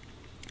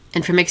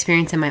 and from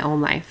experience in my own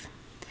life.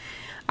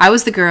 I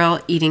was the girl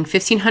eating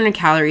 1,500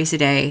 calories a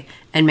day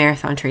and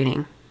marathon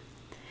training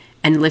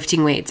and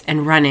lifting weights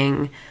and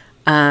running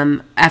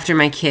after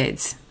my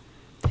kids.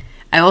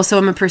 I also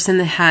am a person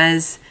that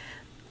has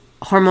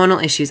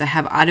hormonal issues. I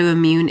have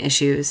autoimmune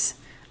issues,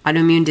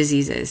 autoimmune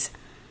diseases,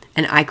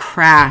 and I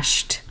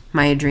crashed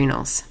my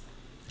adrenals.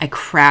 I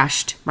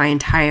crashed my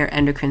entire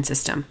endocrine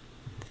system.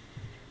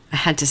 I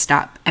had to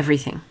stop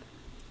everything.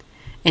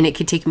 And it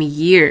could take me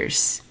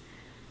years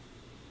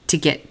to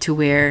get to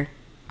where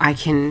I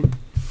can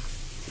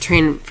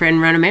train for and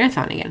run a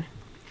marathon again.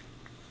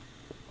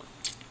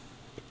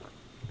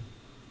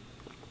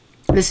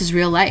 This is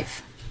real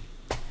life.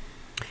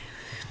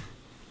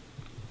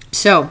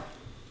 So,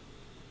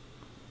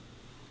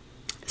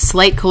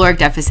 slight caloric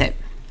deficit.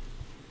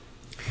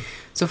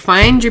 So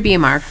find your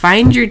BMR,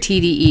 find your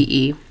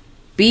TDEE,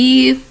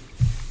 be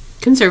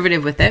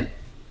conservative with it,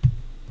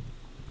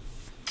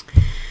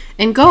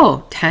 and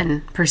go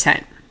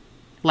 10%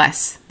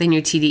 less than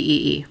your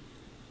TDEE.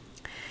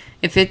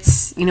 If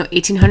it's,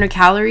 1,800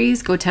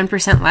 calories, go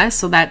 10% less,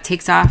 so that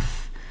takes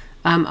off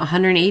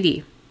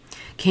 180.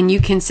 Can you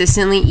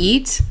consistently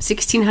eat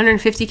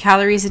 1,650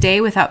 calories a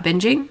day without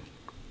binging?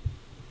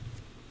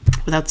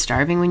 Without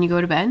starving when you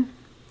go to bed?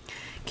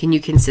 Can you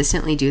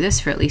consistently do this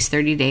for at least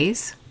 30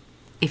 days?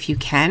 If you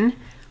can,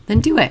 then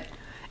do it.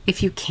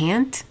 If you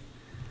can't,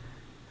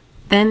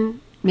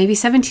 then maybe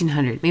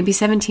 1,700, maybe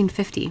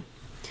 1,750.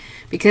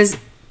 Because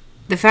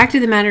the fact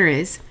of the matter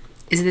is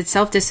that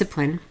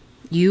self-discipline,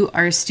 you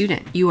are a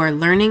student. You are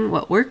learning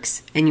what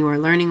works and you are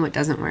learning what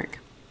doesn't work.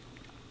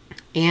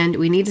 And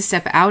we need to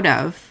step out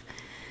of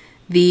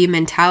the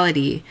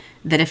mentality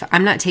that if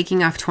I'm not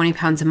taking off 20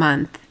 pounds a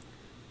month,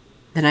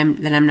 then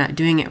I'm not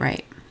doing it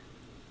right.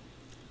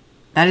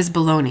 That is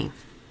baloney.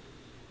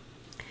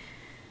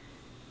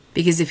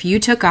 Because if you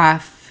took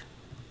off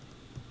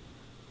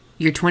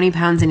your 20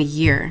 pounds in a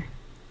year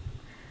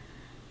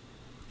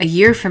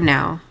from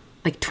now,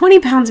 like 20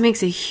 pounds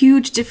makes a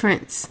huge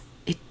difference.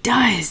 It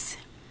does.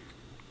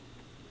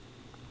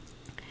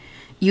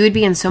 You would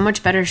be in so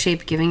much better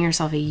shape giving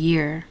yourself a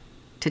year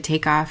to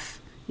take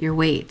off your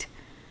weight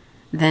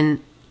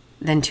than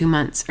 2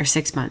 months or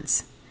 6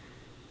 months.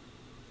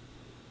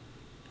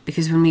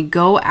 Because when we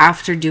go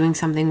after doing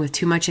something with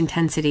too much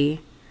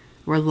intensity,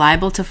 we're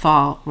liable to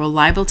fall, we're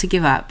liable to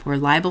give up, we're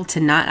liable to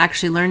not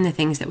actually learn the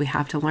things that we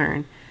have to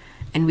learn,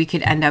 and we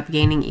could end up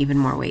gaining even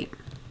more weight.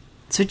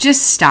 So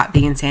just stop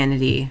the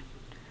insanity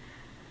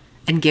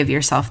and give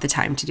yourself the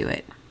time to do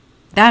it.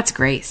 That's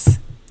grace.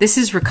 This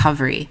is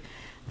recovery.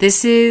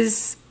 This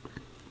is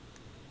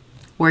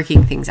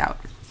working things out.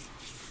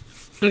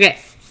 Okay.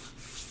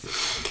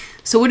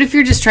 So what if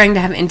you're just trying to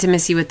have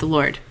intimacy with the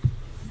Lord?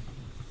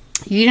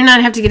 You do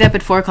not have to get up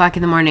at 4 o'clock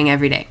in the morning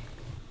every day.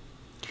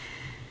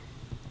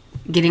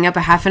 Getting up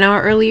a half an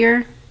hour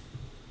earlier,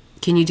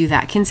 can you do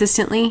that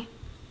consistently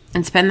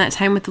and spend that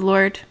time with the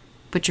Lord?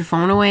 Put your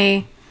phone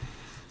away,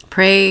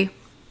 pray.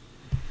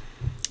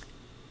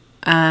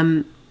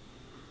 I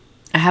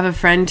have a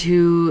friend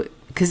who,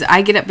 because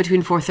I get up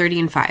between 4:30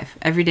 and 5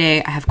 every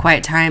day. I have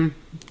quiet time.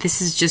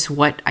 This is just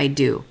what I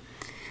do.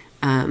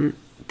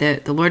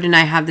 The Lord and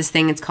I have this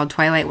thing. It's called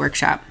Twilight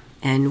Workshop,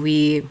 and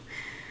we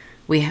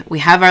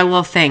have our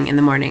little thing in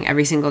the morning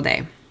every single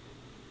day.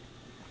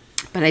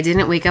 But I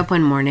didn't wake up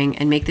one morning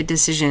and make the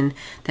decision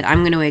that I'm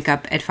going to wake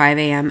up at 5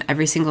 a.m.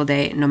 every single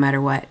day, no matter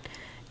what.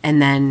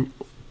 And then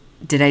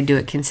did I do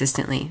it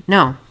consistently?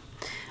 No.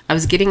 I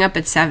was getting up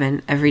at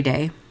 7 every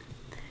day.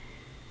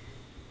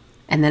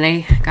 And then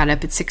I got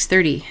up at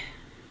 6:30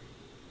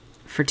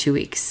 for 2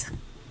 weeks.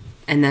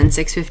 And then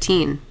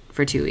 6:15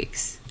 for 2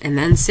 weeks. And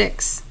then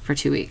 6 for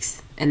 2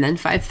 weeks. And then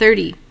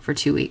 5:30 for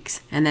 2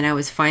 weeks. And then I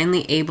was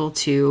finally able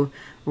to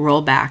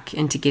roll back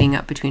into getting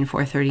up between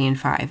 4:30 and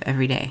 5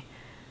 every day.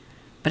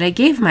 But I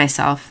gave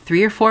myself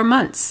 3 or 4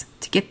 months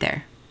to get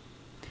there.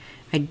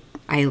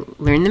 I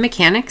learned the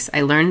mechanics.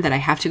 I learned that I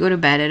have to go to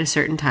bed at a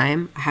certain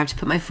time. I have to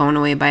put my phone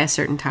away by a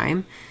certain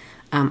time.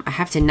 I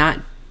have to not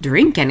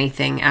drink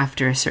anything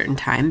after a certain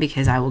time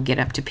because I will get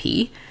up to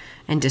pee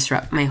and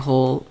disrupt my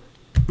whole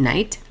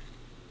night.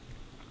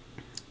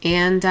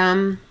 And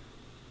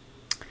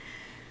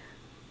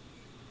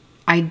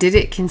I did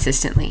it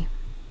consistently.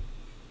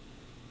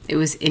 It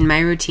was in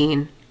my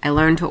routine. I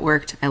learned what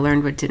worked. I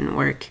learned what didn't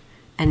work.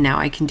 And now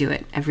I can do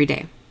it every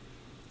day.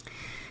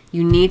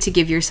 You need to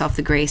give yourself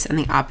the grace and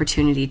the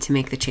opportunity to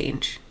make the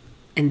change.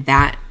 And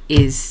that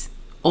is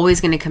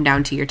always going to come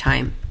down to your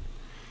time.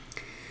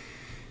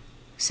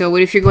 So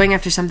what if you're going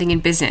after something in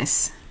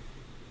business?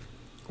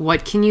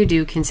 What can you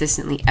do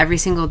consistently every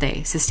single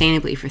day,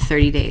 sustainably for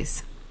 30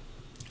 days?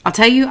 I'll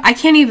tell you, I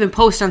can't even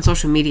post on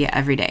social media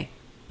every day.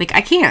 Like,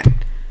 I can't.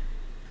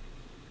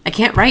 I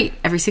can't write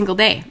every single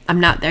day.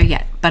 I'm not there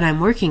yet, but I'm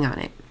working on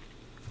it.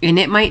 And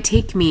it might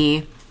take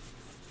me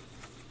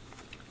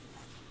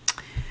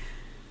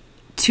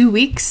 2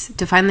 weeks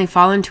to finally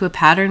fall into a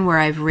pattern where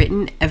I've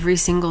written every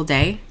single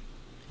day.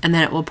 And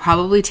then it will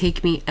probably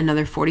take me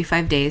another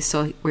 45 days.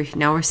 So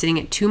now we're sitting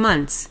at 2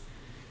 months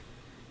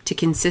to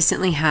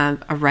consistently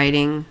have a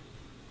writing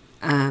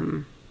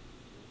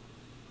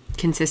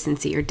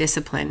consistency or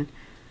discipline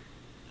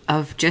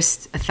of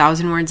just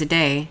 1,000 words a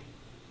day,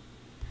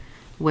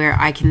 where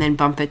I can then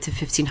bump it to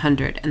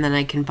 1,500 and then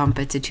I can bump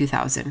it to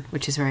 2,000,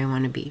 which is where I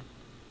want to be.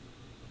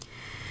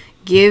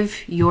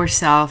 Give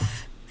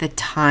yourself the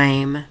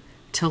time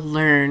to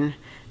learn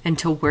and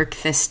to work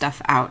this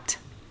stuff out.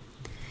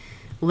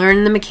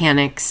 Learn the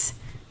mechanics,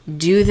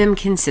 do them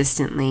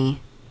consistently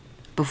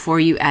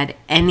before you add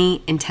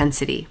any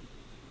intensity.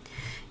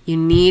 You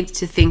need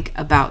to think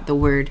about the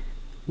word,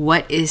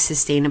 what is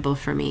sustainable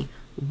for me?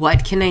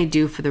 What can I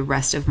do for the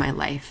rest of my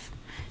life?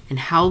 And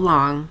how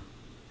long,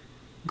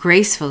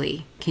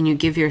 gracefully, can you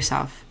give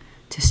yourself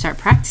to start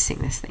practicing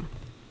this thing?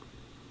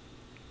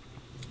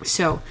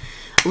 So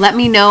let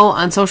me know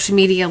on social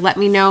media. Let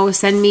me know.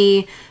 Send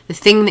me the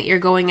thing that you're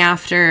going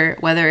after,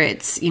 whether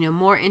it's,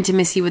 more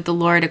intimacy with the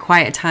Lord, a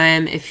quiet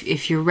time.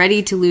 If you're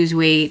ready to lose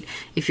weight,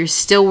 if you're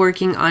still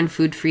working on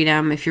food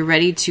freedom, if you're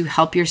ready to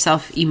help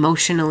yourself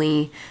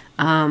emotionally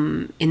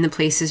in the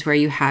places where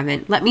you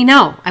haven't, let me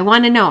know. I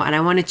want to know, and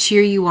I want to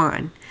cheer you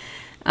on.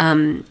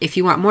 If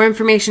you want more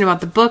information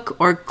about the book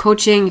or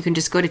coaching, you can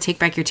just go to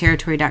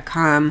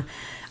takebackyourterritory.com.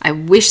 I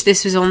wish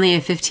this was only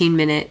a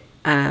 15-minute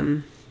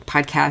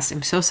podcast.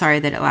 I'm so sorry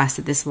that it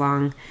lasted this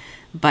long,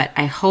 but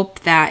I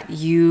hope that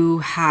you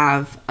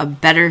have a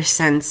better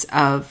sense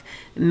of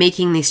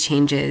making these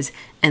changes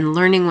and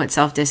learning what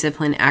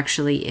self-discipline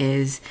actually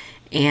is,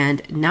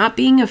 and not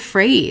being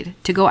afraid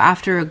to go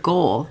after a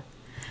goal.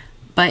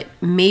 But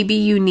maybe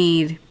you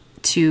need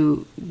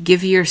to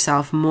give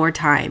yourself more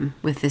time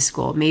with this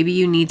goal. Maybe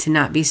you need to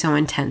not be so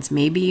intense.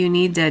 Maybe you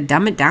need to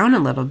dumb it down a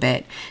little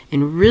bit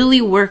and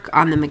really work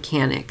on the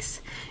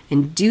mechanics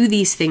and do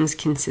these things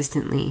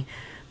consistently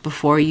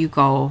before you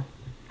go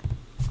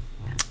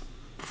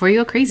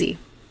crazy.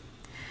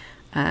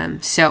 All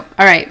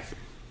right.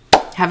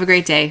 Have a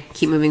great day.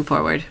 Keep moving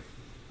forward.